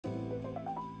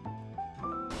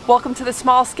Welcome to the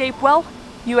small Scape. Well,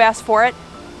 you asked for it,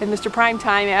 and Mr.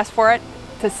 Primetime asked for it,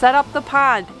 to set up the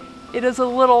pond. It is a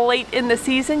little late in the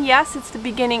season. Yes, it's the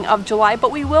beginning of July,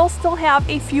 but we will still have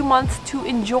a few months to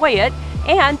enjoy it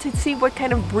and to see what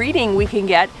kind of breeding we can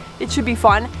get. It should be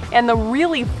fun, and the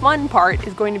really fun part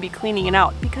is going to be cleaning it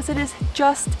out because it has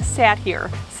just sat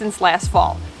here since last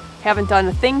fall. Haven't done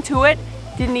a thing to it,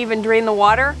 didn't even drain the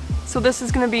water, so this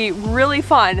is going to be really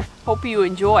fun. Hope you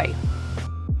enjoy.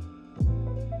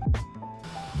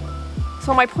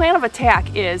 So my plan of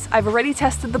attack is I've already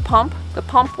tested the pump. The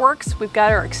pump works. We've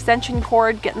got our extension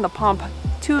cord getting the pump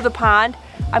to the pond.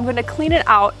 I'm going to clean it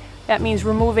out. That means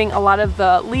removing a lot of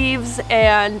the leaves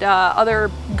and other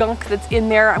gunk that's in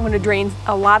there. I'm going to drain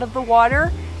a lot of the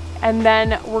water, and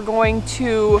then we're going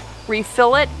to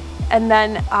refill it. And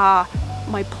then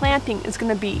my planting is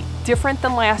going to be different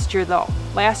than last year though.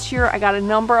 Last year I got a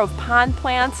number of pond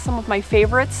plants, some of my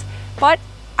favorites, but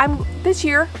this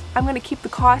year I'm going to keep the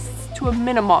costs to a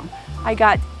minimum. I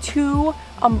got 2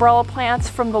 umbrella plants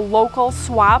from the local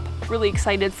swap, really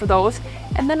excited for those,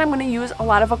 and then I'm going to use a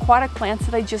lot of aquatic plants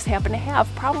that I just happen to have,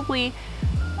 probably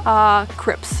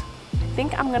crypts. I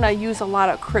think I'm going to use a lot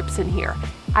of crypts in here.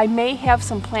 I may have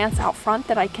some plants out front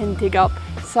that I can dig up,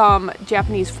 some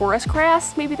Japanese forest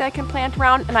grass maybe that I can plant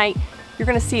around, and you're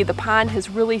going to see the pond has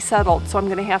really settled, so I'm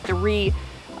going to have to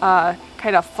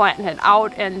kind of flatten it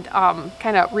out and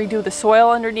kind of redo the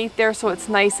soil underneath there so it's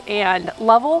nice and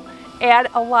level. Add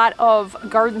a lot of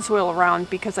garden soil around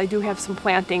because I do have some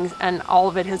plantings and all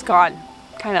of it has gone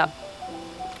kind of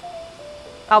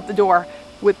out the door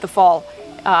with the fall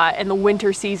and the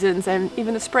winter seasons and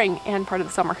even the spring and part of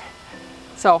the summer.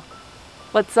 So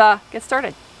let's get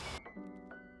started.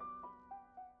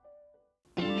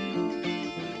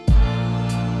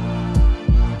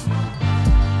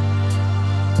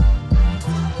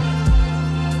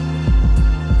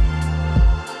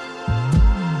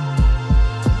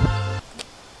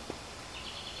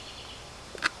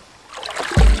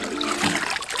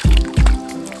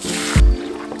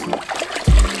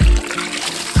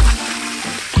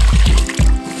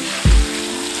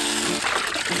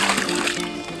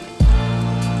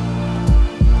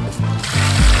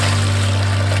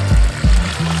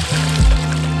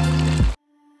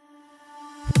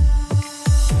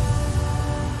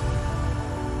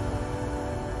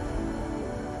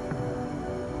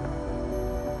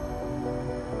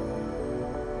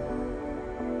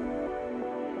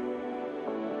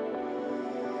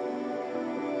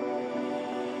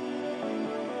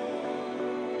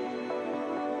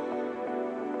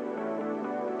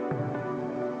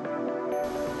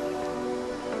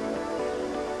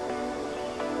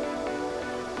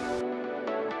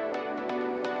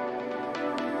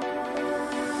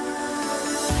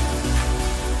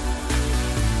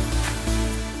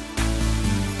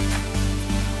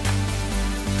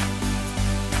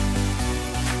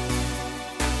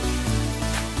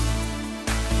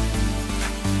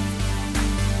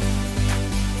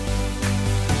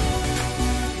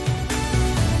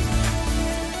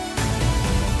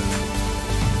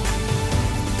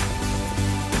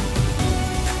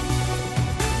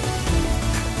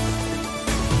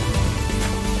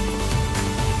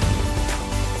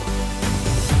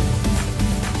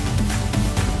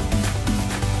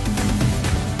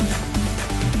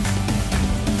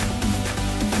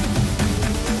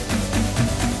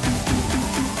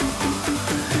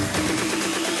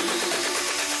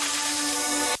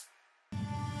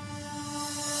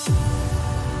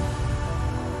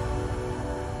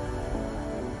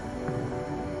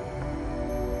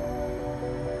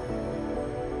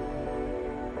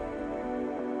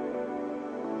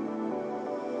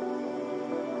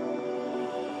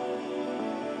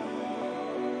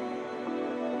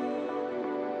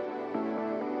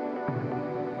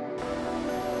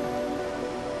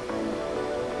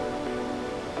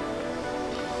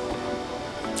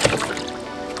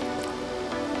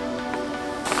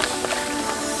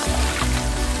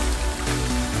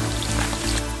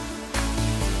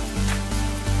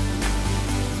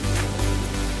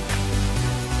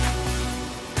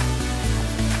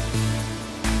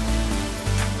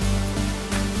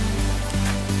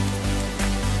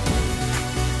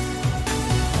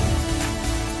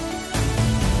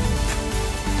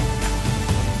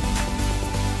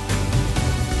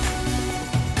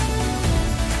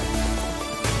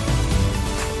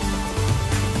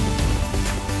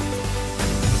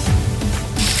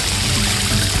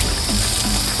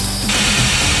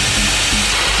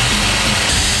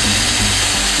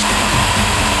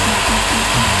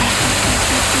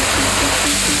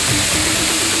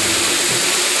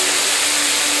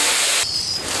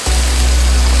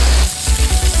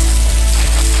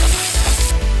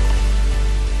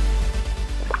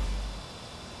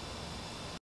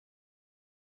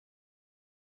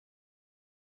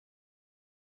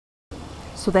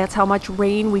 So that's how much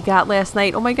rain we got last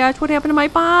night. Oh my gosh, what happened to my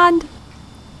pond?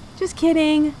 Just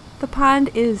kidding. The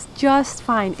pond is just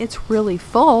fine. It's really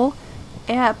full,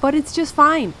 but it's just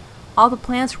fine. All the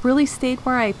plants really stayed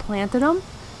where I planted them,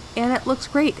 and it looks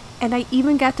great. And I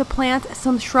even got to plant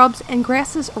some shrubs and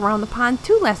grasses around the pond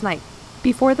too last night,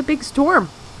 before the big storm.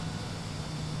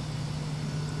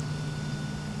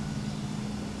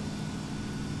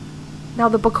 Now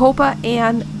the Bacopa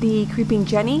and the creeping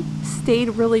Jenny stayed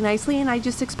really nicely, and I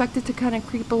just expected to kind of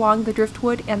creep along the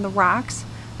driftwood and the rocks.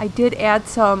 I did add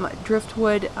some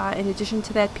driftwood in addition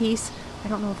to that piece. I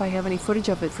don't know if I have any footage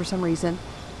of it for some reason.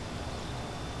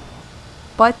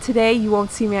 But today you won't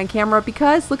see me on camera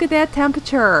because look at that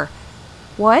temperature.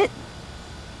 What?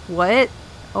 What?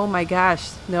 Oh my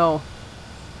gosh, no.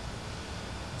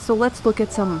 So let's look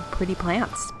at some pretty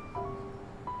plants.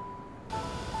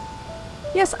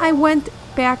 Yes, I went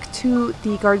back to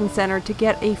the garden center to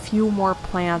get a few more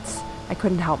plants. I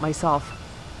couldn't help myself.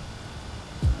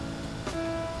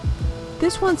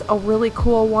 This one's a really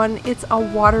cool one. It's a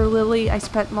water lily. I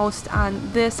spent most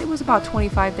on this. It was about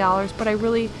 $25, but I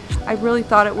really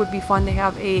thought it would be fun to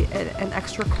have an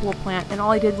extra cool plant. And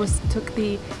all I did was took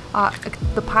the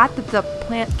pot that the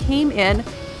plant came in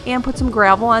and put some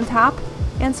gravel on top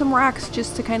and some rocks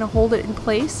just to kind of hold it in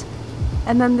place.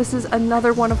 And then this is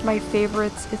another one of my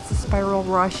favorites. It's the spiral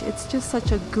rush. It's just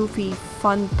such a goofy,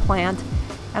 fun plant.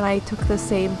 And I took the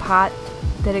same pot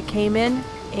that it came in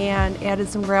and added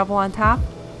some gravel on top,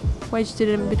 wedged it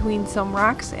in between some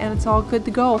rocks, and it's all good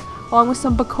to go, along with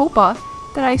some Bacopa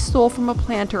that I stole from a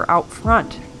planter out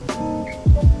front.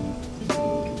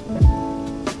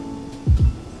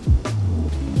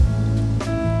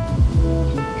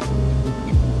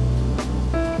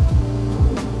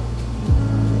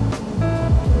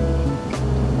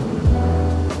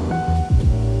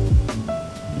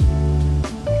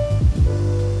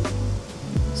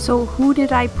 So who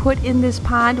did I put in this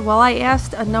pond? Well, I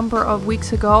asked a number of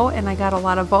weeks ago and I got a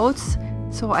lot of votes.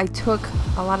 So I took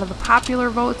a lot of the popular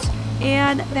votes,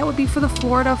 and that would be for the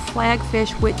Florida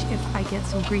flagfish, which if I get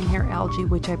some green hair algae,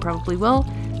 which I probably will,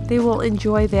 they will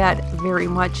enjoy that very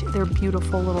much. They're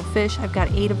beautiful little fish. I've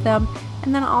got 8 of them.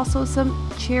 And then also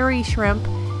some cherry shrimp,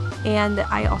 and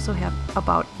I also have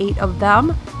about 8 of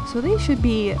them. So they should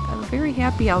be very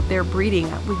happy out there breeding.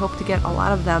 We hope to get a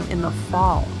lot of them in the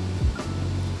fall.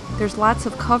 There's lots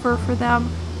of cover for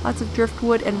them, lots of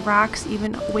driftwood and rocks,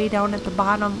 even way down at the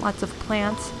bottom, lots of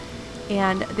plants,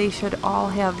 and they should all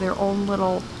have their own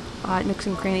little nooks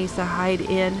and crannies to hide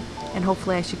in, and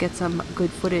hopefully I should get some good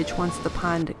footage once the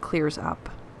pond clears up.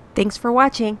 Thanks for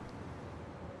watching.